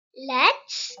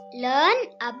Let's learn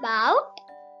about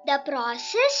the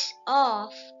process of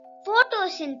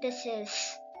photosynthesis.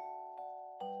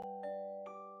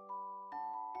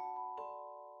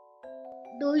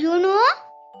 Do you know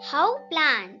how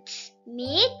plants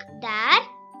make their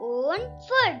own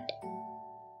food?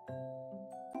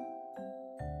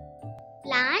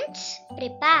 Plants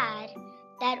prepare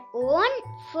their own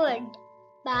food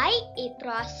by a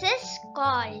process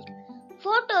called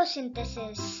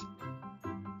photosynthesis.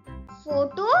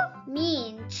 Photo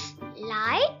means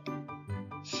light,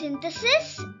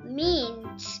 synthesis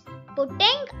means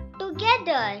putting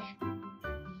together.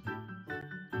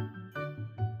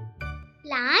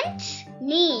 Plants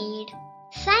need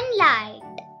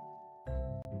sunlight.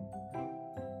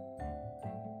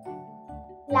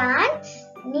 Plants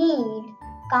need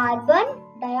carbon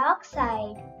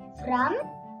dioxide from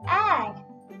air.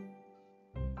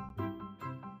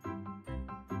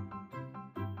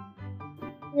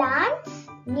 Plants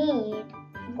need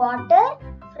water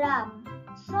from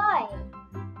soil.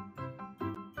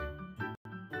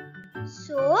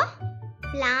 So,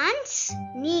 plants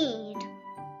need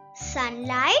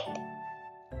sunlight,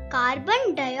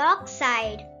 carbon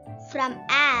dioxide from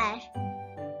air,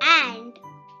 and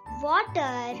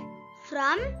water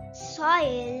from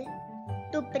soil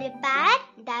to prepare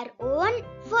their own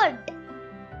food.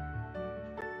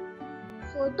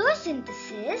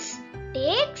 Photosynthesis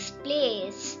takes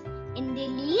place in the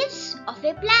leaves of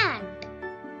a plant.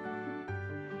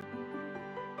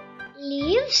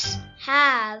 Leaves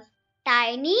have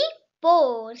tiny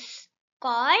pores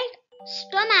called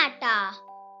stomata,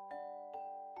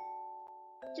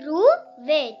 through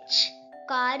which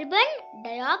carbon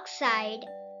dioxide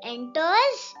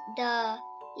enters the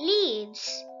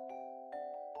leaves.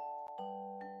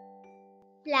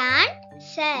 Plant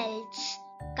cells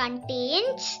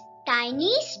contains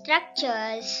tiny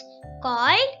structures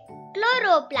called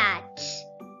chloroplasts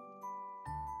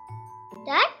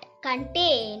that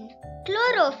contain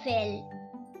chlorophyll.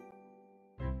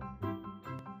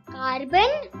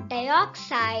 Carbon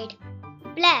dioxide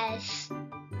plus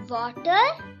water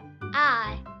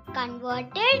are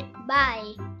converted by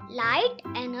light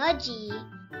energy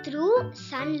through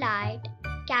sunlight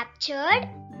captured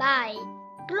by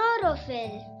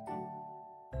chlorophyll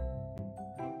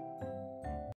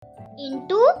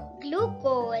into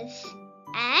glucose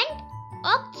and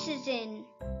oxygen.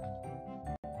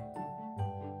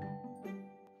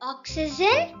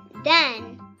 Oxygen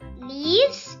then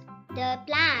leaves the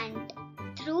plant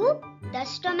through the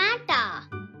stomata.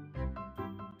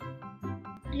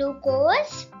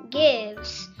 Glucose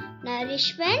gives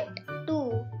nourishment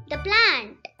to the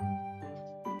plant.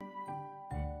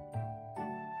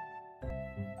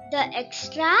 The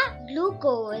extra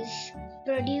glucose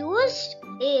produced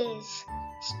is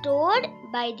stored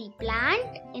by the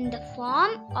plant in the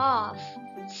form of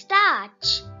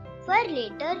starch for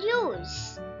later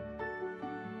use.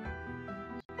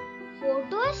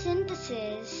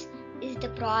 Photosynthesis is the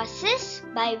process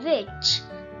by which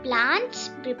plants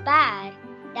prepare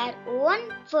their own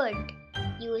food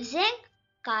using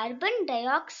carbon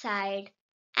dioxide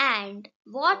and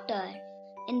water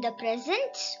in the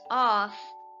presence of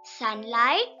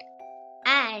sunlight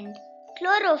and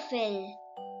chlorophyll.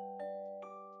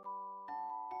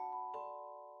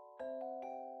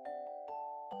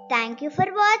 Thank you for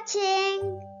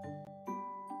watching.